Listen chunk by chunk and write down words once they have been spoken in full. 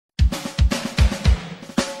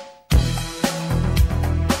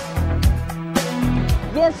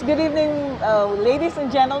Yes, good evening, ladies and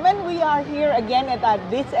gentlemen. We are here again at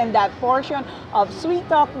this and that portion of Sweet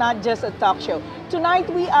Talk, Not Just a Talk Show. Tonight,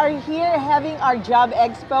 we are here having our job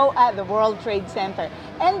expo at the World Trade Center.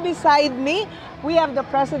 And beside me, we have the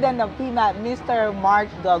president of PMAP, Mr. Mark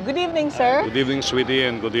Go. Good evening, sir. Good evening, sweetie,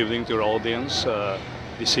 and good evening to your audience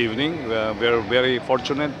this evening. We're very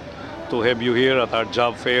fortunate to have you here at our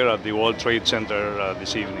job fair at the World Trade Center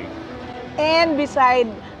this evening. And beside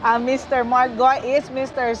Mr. Mark Go is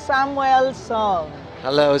Mr. Samuel Song.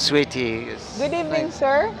 Hello, sweetie. Good evening,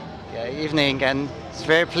 sir. Yeah, evening, and it's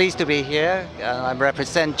very pleased to be here. I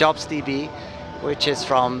represent JobsDB, which is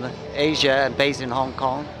from Asia and based in Hong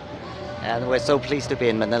Kong, and we're so pleased to be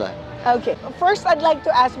in Manila. Okay, first I'd like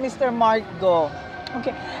to ask Mr. Mark Go.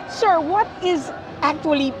 Okay, sir, what is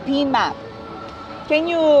actually PMAP? Can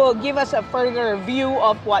you give us a further view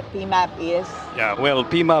of what PMAP is? Yeah, well,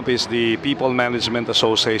 PMAP is the People Management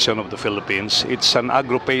Association of the Philippines. It's an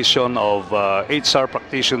aggregation of HR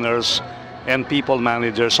practitioners and people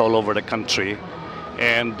managers all over the country.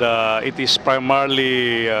 And it is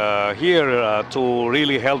primarily here to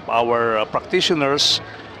really help our practitioners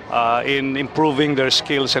in improving their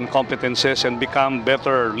skills and competences and become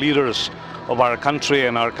better leaders of our country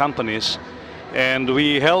and our companies. And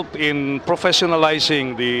we help in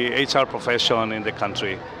professionalizing the HR profession in the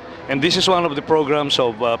country. And this is one of the programs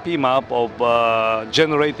of PMAP of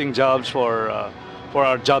generating jobs for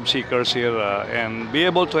our job seekers here and be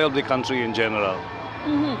able to help the country in general.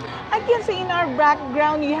 I can see in our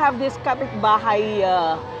background you have this kapitbahay.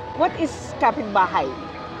 What is kapitbahay?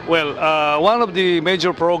 Well, one of the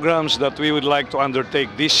major programs that we would like to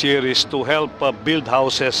undertake this year is to help build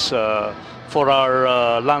houses for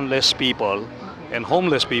our landless people and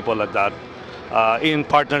homeless people at that, in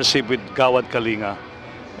partnership with Gawad Kalinga.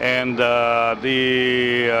 And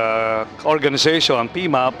the organization,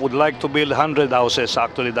 PMAP, would like to build 100 houses.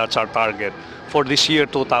 Actually, that's our target for this year,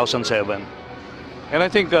 2007. And I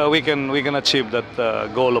think we can achieve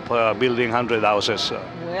that goal of building 100 houses.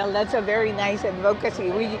 Well, that's a very nice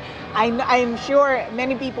advocacy. I'm sure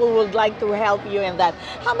many people would like to help you in that.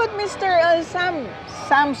 How about Mr.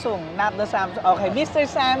 Samsung, not the Samsung. Okay, Mr.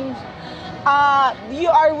 Sam, you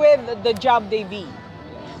are with the JobsDB.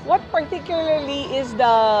 What particularly is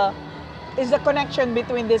the connection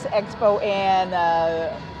between this expo and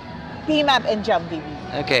PMAP and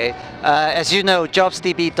JobsDB? Okay, as you know,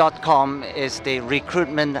 JobsDB.com is the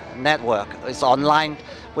recruitment network. It's online,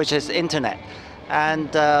 which is internet. And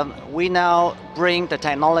we now bring the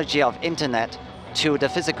technology of internet to the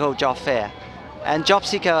physical job fair. And job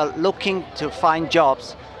seekers looking to find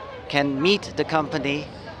jobs can meet the company,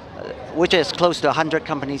 which is close to 100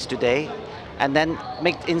 companies today, and then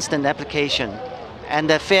make instant application. And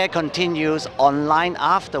the fair continues online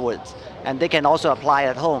afterwards, and they can also apply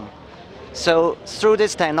at home. So through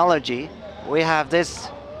this technology, we have this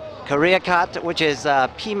career card, which is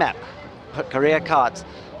PMAP career cards.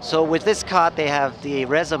 So with this card, they have the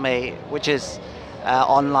resume, which is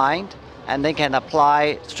online, and they can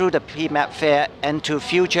apply through the PMAP fair and to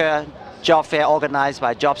future job fair organized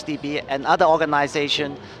by JobsDB and other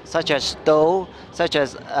organizations such as STO, such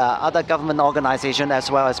as other government organizations,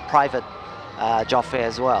 as well as private job fair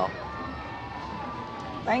as well.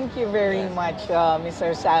 Thank you very much,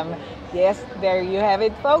 Mr. Sam. Yes, there you have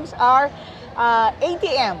it, folks. Our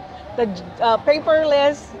ATM, the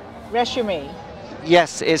paperless resume.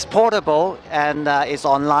 Yes, it's portable and it's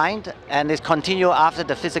online, and it's continue after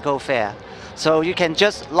the physical fair. So you can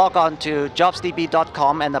just log on to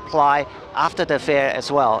JobsDB.com and apply after the fair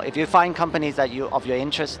as well. If you find companies that of your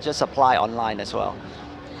interest, just apply online as well.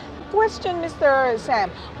 Question, Mr.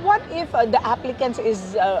 Sam. What if the applicants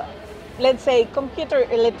is, let's say, computer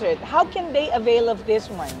illiterate? How can they avail of this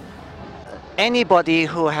one? Anybody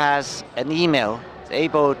who has an email is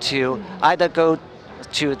able to either go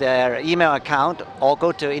to their email account or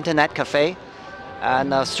go to internet cafe,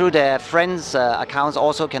 and through their friends' accounts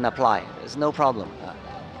also can apply. There's no problem.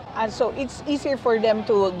 And so it's easier for them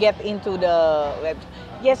to get into the web.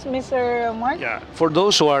 Yes, Mr. Mark? Yeah, for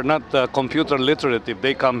those who are not computer literate, if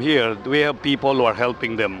they come here, we have people who are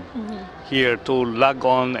helping them here to log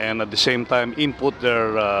on and at the same time input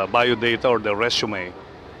their biodata or their resume.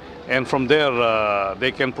 And from there,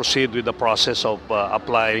 they can proceed with the process of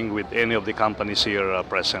applying with any of the companies here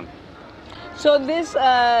present. So this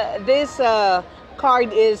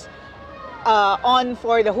card is on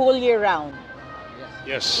for the whole year round?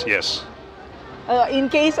 Yes, yes. In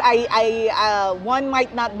case one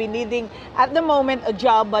might not be needing at the moment a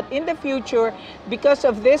job, but in the future, because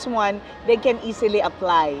of this one, they can easily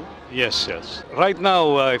apply. Yes, yes. Right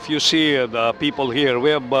now, if you see the people here, we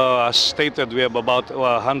have, as stated, we have about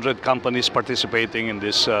 100 companies participating in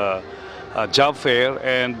this job fair.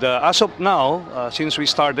 And as of now, since we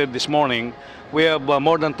started this morning, we have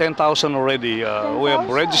more than 10,000 already. We have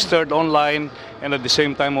 10,000? registered online and at the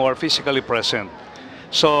same time we are physically present.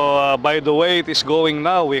 So by the way it is going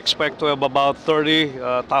now, we expect to have about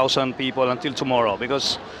 30,000 people until tomorrow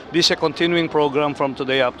because this is a continuing program from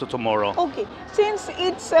today up to tomorrow. Okay, since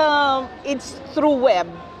it's through web,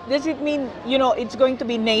 does it mean, you know, it's going to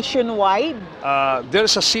be nationwide?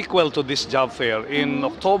 There's a sequel to this job fair. In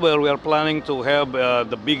October, we are planning to have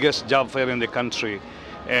the biggest job fair in the country.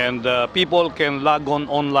 And people can log on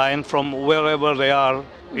online from wherever they are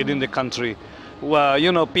within the country. Well,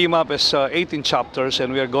 you know, PMAP has 18 chapters,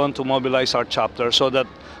 and we are going to mobilize our chapter so that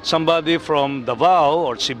somebody from Davao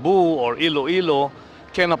or Cebu or Iloilo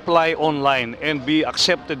can apply online and be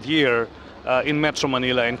accepted here in Metro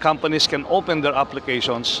Manila, and companies can open their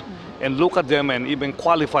applications and look at them and even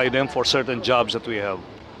qualify them for certain jobs that we have.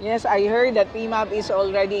 Yes, I heard that PMAP is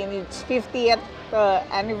already in its 50th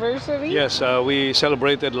anniversary. Yes, we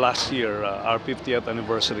celebrated last year our 50th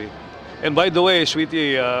anniversary. And by the way,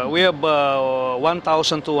 sweetie, we have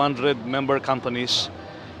 1,200 member companies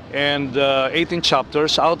and 18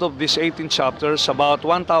 chapters. Out of these 18 chapters, about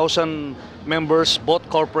 1,000 members, both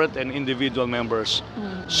corporate and individual members.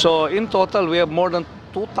 So in total, we have more than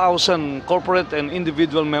 2,000 corporate and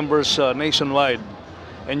individual members nationwide.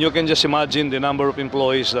 And you can just imagine the number of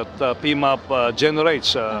employees that PMAP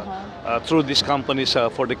generates through these companies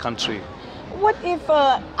for the country. What if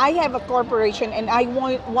I have a corporation and I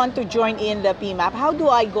want to join in the PMAP? How do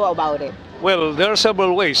I go about it? Well, there are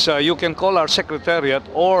several ways. You can call our secretariat,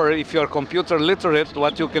 or if you're computer literate,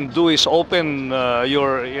 what you can do is open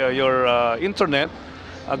your internet,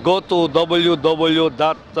 go to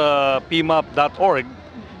www.pmap.org,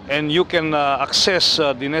 and you can access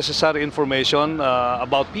the necessary information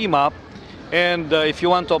about PMAP. And if you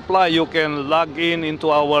want to apply, you can log in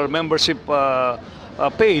into our membership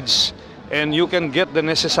page, and you can get the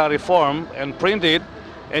necessary form and print it,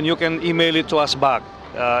 and you can email it to us back.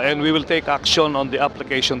 And we will take action on the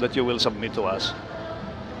application that you will submit to us.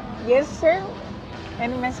 Yes, sir.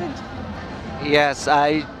 Any message? Yes,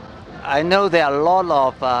 I know there are a lot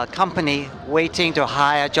of companies waiting to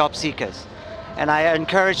hire job seekers. And I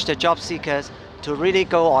encourage the job seekers to really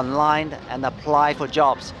go online and apply for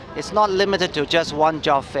jobs. It's not limited to just one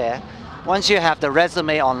job fair. Once you have the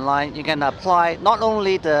resume online, you can apply not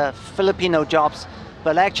only the Filipino jobs,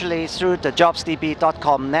 but actually through the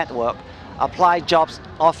jobsdb.com network, apply jobs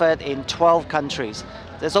offered in 12 countries.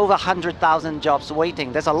 There's over 100,000 jobs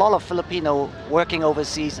waiting. There's a lot of Filipino working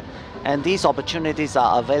overseas, and these opportunities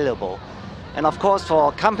are available. And of course, for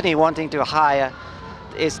a company wanting to hire,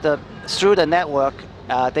 through the network,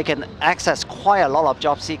 they can access quite a lot of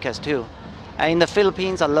job seekers too. In the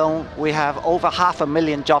Philippines alone, we have over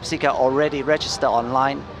 500,000 job seekers already registered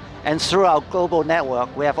online. And through our global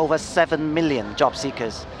network, we have over 7 million job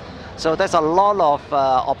seekers. So there's a lot of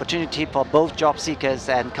opportunity for both job seekers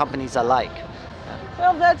and companies alike.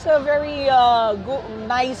 Well, that's a very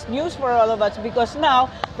nice news for all of us, because now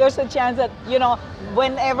there's a chance that, you know,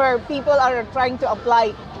 whenever people are trying to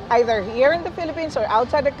apply either here in the Philippines or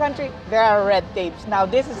outside the country, there are red tapes. Now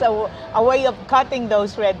this is a way of cutting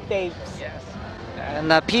those red tapes. Yes.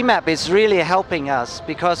 And PMAP is really helping us,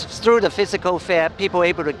 because through the physical fair, people are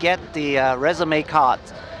able to get the resume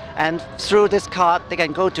cards. And through this card, they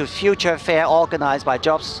can go to future fair organized by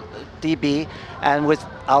JobsDB and with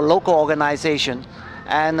our local organization.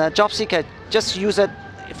 And job seeker just use it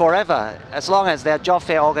forever. As long as they're job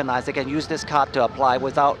fair organized, they can use this card to apply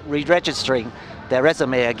without re-registering their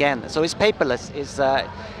resume again. So it's paperless,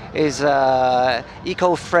 it's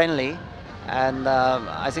eco-friendly, and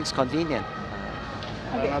I think it's convenient.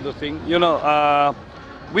 Another thing, you know,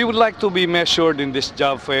 we would like to be measured in this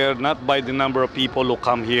job fair not by the number of people who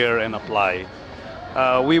come here and apply.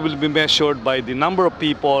 We will be measured by the number of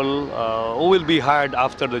people who will be hired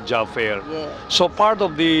after the job fair. Yeah. So part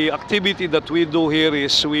of the activity that we do here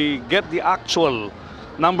is we get the actual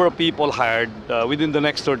number of people hired within the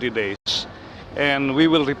next 30 days. And we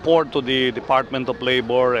will report to the Department of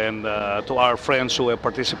Labor and to our friends who have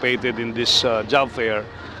participated in this job fair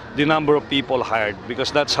the number of people hired,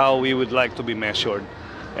 because that's how we would like to be measured.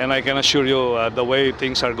 And I can assure you, the way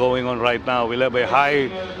things are going on right now, we'll have a high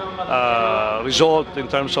result in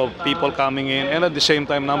terms of people coming in, and at the same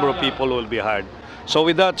time, number of people will be hired. So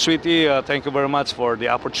with that, sweetie, thank you very much for the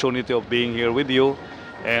opportunity of being here with you,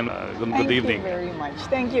 and good evening. Thank you very much.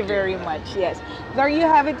 Thank you very much. Yes. There you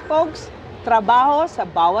have it, folks. Trabaho sa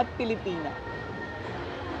bawat Pilipino.